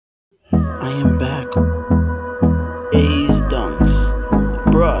I am back. A's dunks.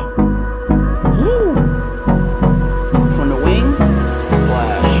 Bruh. Woo. From the wing.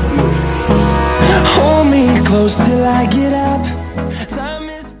 Splash. Beautiful. Hold me close till I get up. Time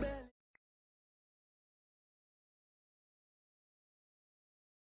is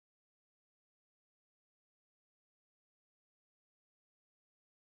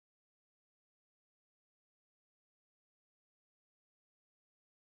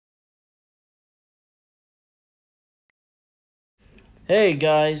Hey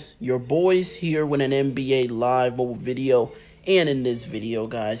guys, your boy's here with an NBA Live mobile video, and in this video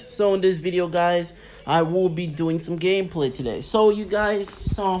guys, I will be doing some gameplay today. So you guys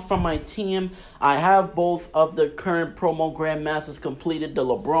saw from my team, I have both of the current promo Grandmasters completed, the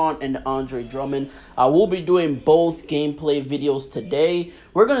LeBron and the Andre Drummond. I will be doing both gameplay videos today.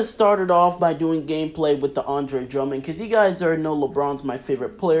 We're going to start it off by doing gameplay with the Andre Drummond, because you guys already know LeBron's my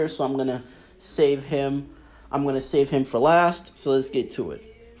favorite player, so I'm going to save him. For last, so let's get to it.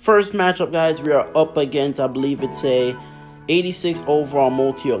 First matchup, guys, we are up against, I believe it's a 86 overall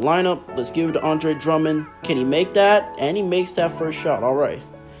multi-year lineup. Let's give it to Andre Drummond. Can he make that? And he makes that first shot. All right.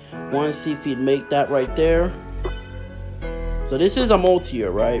 Want to see if he'd make that right there. So this is a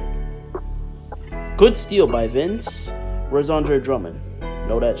multi-year, right? Good steal by Vince. Where's Andre Drummond?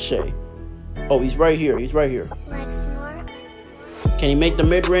 No, that's Shea. Oh, he's right here. He's right here. Can he make the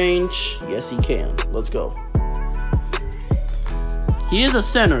mid-range? Yes, he can. Let's go. He is a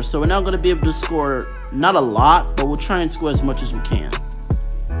center, so we're not going to be able to score, not a lot, but we'll try and score as much as we can.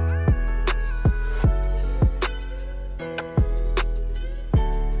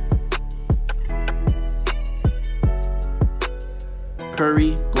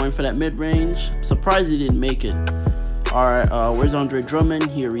 Curry going for that mid-range. Surprised he didn't make it. All right, where's Andre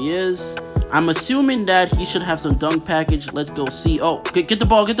Drummond? Here he is. I'm assuming that he should have some dunk package. Let's go see. Oh, get the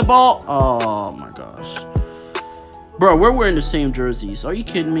ball, get the ball. Oh, my gosh. Bro, we're wearing the same jerseys. Are you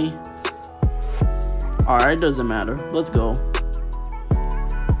kidding me? Alright, doesn't matter. Let's go.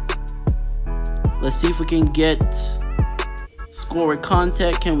 Let's see if we can get score with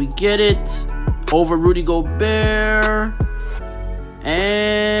contact. Can we get it? Over Rudy Gobert.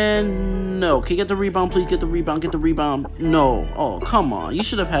 And no. Can you get the rebound, please? Get the rebound. Get the rebound. No. Oh, come on. You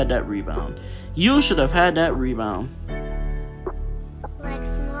should have had that rebound. You should have had that rebound.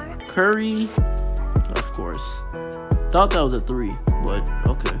 Curry. Of course. Thought that was a 3, but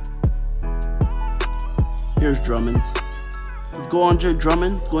okay. Here's Drummond. Let's go Andre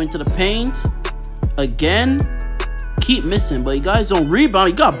Drummond. Let's go into the paint. Again. Keep missing, but you guys don't rebound.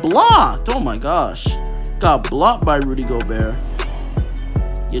 He got blocked. Oh my gosh. Got blocked by Rudy Gobert.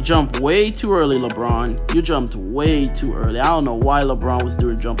 You jumped way too early, LeBron. You jumped way too early. I don't know why LeBron was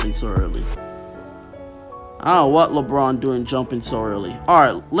doing jumping so early. I don't know what LeBron doing jumping so early.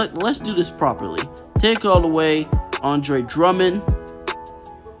 Alright, let's do this properly. Take it all the way. Andre Drummond.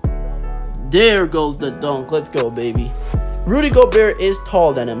 There goes the dunk. Let's go, baby. Rudy Gobert is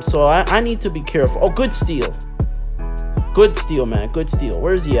taller than him, so I need to be careful. Oh, good steal. Good steal, man. Good steal.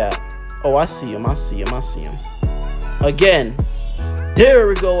 Where's he at? Oh, I see him. I see him. I see him. Again. There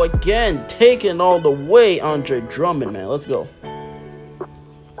we go. Again. Taking all the way, Andre Drummond, man. Let's go.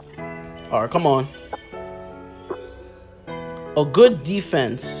 All right, come on. A good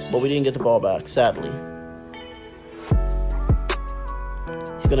defense, but we didn't get the ball back, sadly.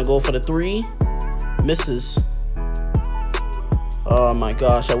 Gonna go for the 3. Misses. Oh my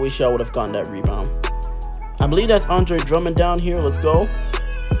gosh, I wish I would have gotten that rebound. I believe that's Andre Drummond down here. Let's go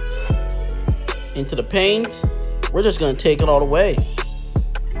into the paint. We're just gonna take it all the way.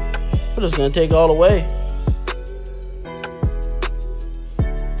 We're just gonna take it all the way.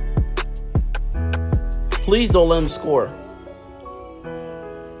 Please don't let him score.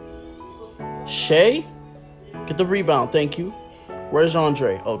 Shea, get the rebound. Thank you. Where's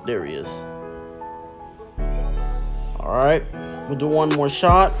Andre? Oh, there he is. All right. We'll do one more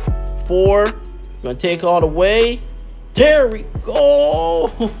shot. 4. Gonna take all the way. There we go.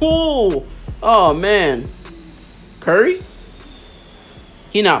 Oh, man. Curry?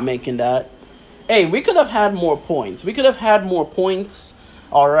 He not making that. Hey, we could have had more points. We could have had more points.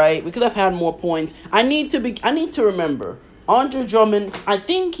 All right. We could have had more points. I need to remember. Andre Drummond, I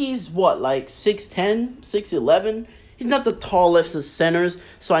think he's what, like 6'10", 6'11"? He's not the tallest of centers,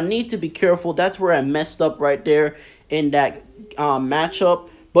 so I need to be careful. That's where I messed up right there in that matchup.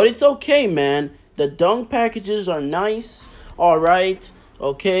 But it's okay, man. The dunk packages are nice. All right.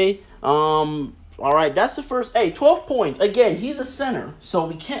 Okay. All right. That's the first. Hey, 12 points. Again, he's a center, so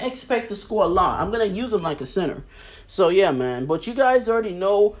we can't expect to score a lot. I'm going to use him like a center. So, yeah, man. But you guys already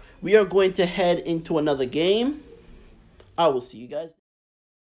know we are going to head into another game. I will see you guys.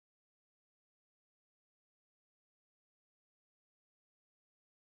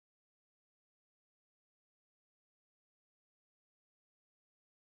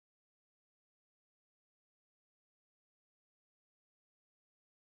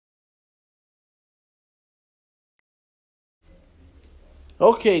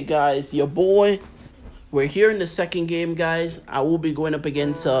 Okay, guys, your boy. We're here in the second game, guys. I will be going up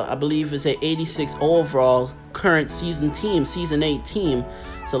against, I believe it's a 86 overall current season team, season 8 team.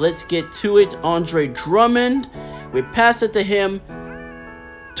 So let's get to it. Andre Drummond. We pass it to him.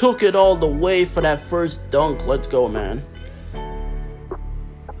 Took it all the way for that first dunk. Let's go, man.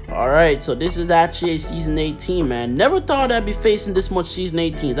 Alright, so this is actually a season 18, man. Never thought I'd be facing this much season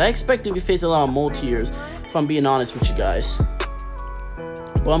 18s. I expected to be facing a lot of multi-years, if I'm being honest with you guys.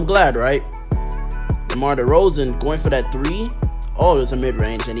 But I'm glad, right? DeMar DeRozan going for that 3. Oh, there's a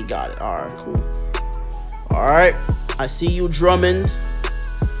mid-range, and he got it. Alright, cool. Alright, I see you, Drummond.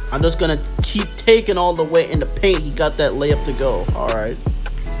 I'm just going to keep taking all the way in the paint. He got that layup to go. Alright.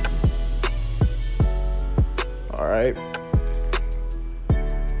 Alright.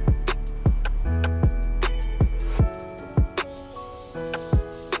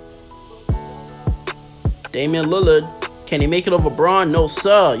 Damian Lillard. Can he make it over Braun? No,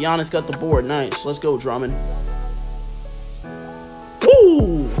 sir. Giannis got the board. Nice. Let's go, Drummond.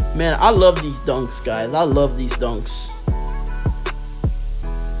 Woo! Man, I love these dunks, guys. I love these dunks.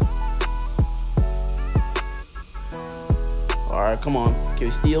 Alright, come on. Can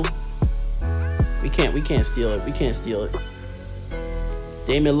we steal? We can't steal it. We can't steal it.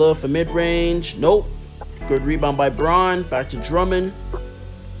 Damian Lillard for mid-range. Nope. Good rebound by Braun. Back to Drummond.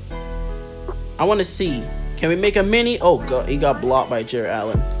 I want to see. Can we make a mini? Oh, God. He got blocked by Jarrett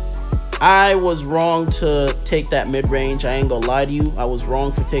Allen. I was wrong to take that mid-range. I ain't gonna lie to you. I was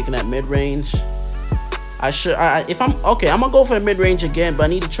wrong for taking that mid-range. I'm gonna go for the mid-range again, but I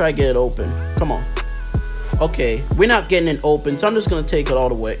need to try to get it open. Come on. Okay, we're not getting it open, so I'm just gonna take it all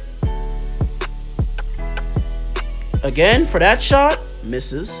the way. Again, for that shot,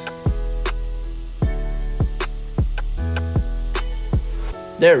 misses.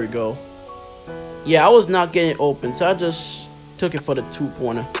 There we go. Yeah, I was not getting it open, so I just took it for the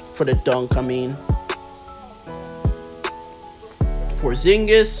two-pointer. For the dunk, I mean.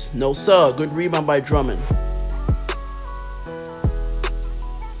 Porzingis, no sir. Good rebound by Drummond.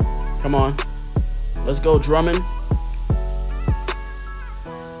 Come on. Let's go, Drummond.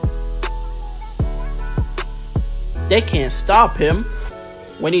 They can't stop him.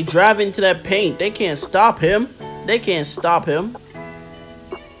 When he drive into that paint, they can't stop him. They can't stop him.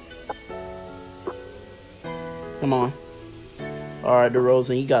 Come on. Alright,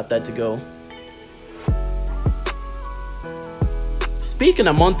 DeRozan, he got that to go. Speaking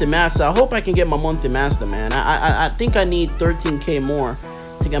of monthly master, I hope I can get my monthly master, man. I think I need 13K more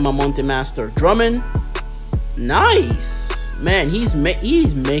to get my monthly master. Drummond, nice, man. He's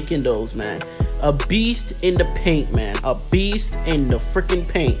making those, man. A beast in the paint, man. A beast in the freaking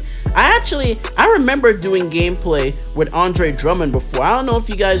paint. I remember doing gameplay with Andre Drummond before. I don't know if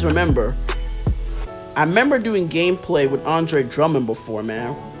you guys remember. I remember doing gameplay with Andre Drummond before,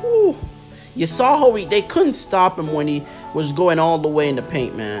 man. Woo. You saw how they couldn't stop him when he was going all the way in the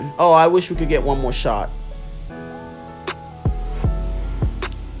paint, man. Oh, I wish we could get one more shot.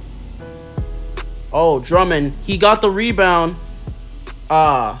 Oh, Drummond, he got the rebound.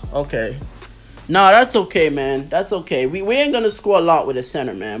 Ah, okay. Nah, that's okay, man. That's okay. We ain't gonna score a lot with a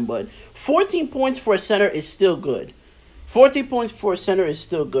center, man. But 14 points for a center is still good. 14 points for a center is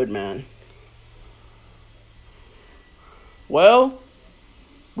still good, man. Well,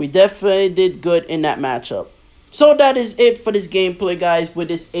 we definitely did good in that matchup. So that is it for this gameplay, guys, with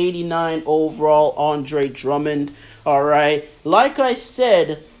this 89 overall Andre Drummond. Alright, like I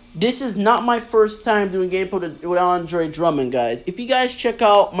said, this is not my first time doing gameplay with Andre Drummond, guys. If you guys check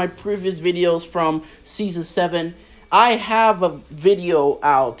out my previous videos from Season 7, I have a video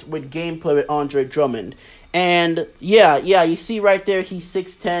out with gameplay with Andre Drummond. And yeah, you see right there, he's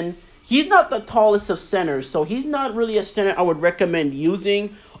 6'10". He's not the tallest of centers, so he's not really a center I would recommend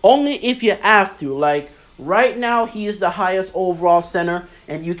using. Only if you have to. Like, right now, he is the highest overall center,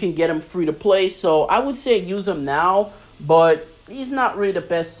 and you can get him free to play. So, I would say use him now, but he's not really the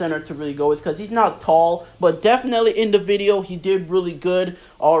best center to really go with because he's not tall. But definitely in the video, he did really good.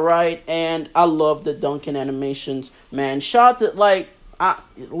 Alright, and I love the dunking animations, man. Shout out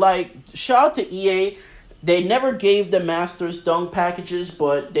to EA. They never gave the Masters dunk packages,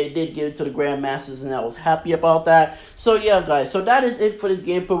 but they did give it to the Grandmasters, and I was happy about that. So, yeah, guys. So, that is it for this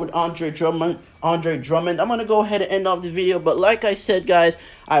gameplay with Andre Drummond. I'm going to go ahead and end off the video. But like I said, guys,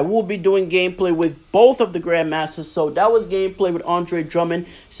 I will be doing gameplay with both of the Grandmasters. So, that was gameplay with Andre Drummond.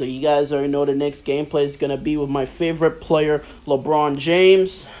 So, you guys already know the next gameplay is going to be with my favorite player, LeBron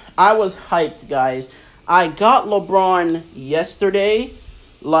James. I was hyped, guys. I got LeBron yesterday.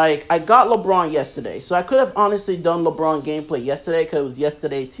 Like, I got LeBron yesterday, so I could have honestly done LeBron gameplay yesterday, because it was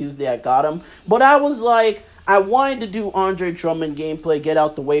yesterday, Tuesday, I got him. But I was like, I wanted to do Andre Drummond gameplay, get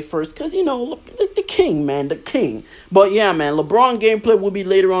out the way first, because, you know, the king, man, the king. But yeah, man, LeBron gameplay will be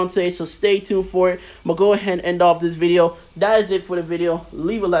later on today, so stay tuned for it. I'm going to go ahead and end off this video. That is it for the video.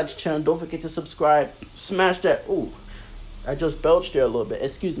 Leave a like to the channel. Don't forget to subscribe. Smash that. Ooh, I just belched there a little bit.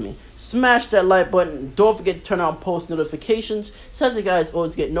 Excuse me. Smash that like button. Don't forget to turn on post notifications so that you guys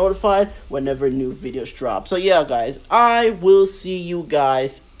always get notified whenever new videos drop. So yeah, guys, I will see you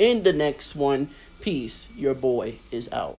guys in the next one. Peace. Your boy is out.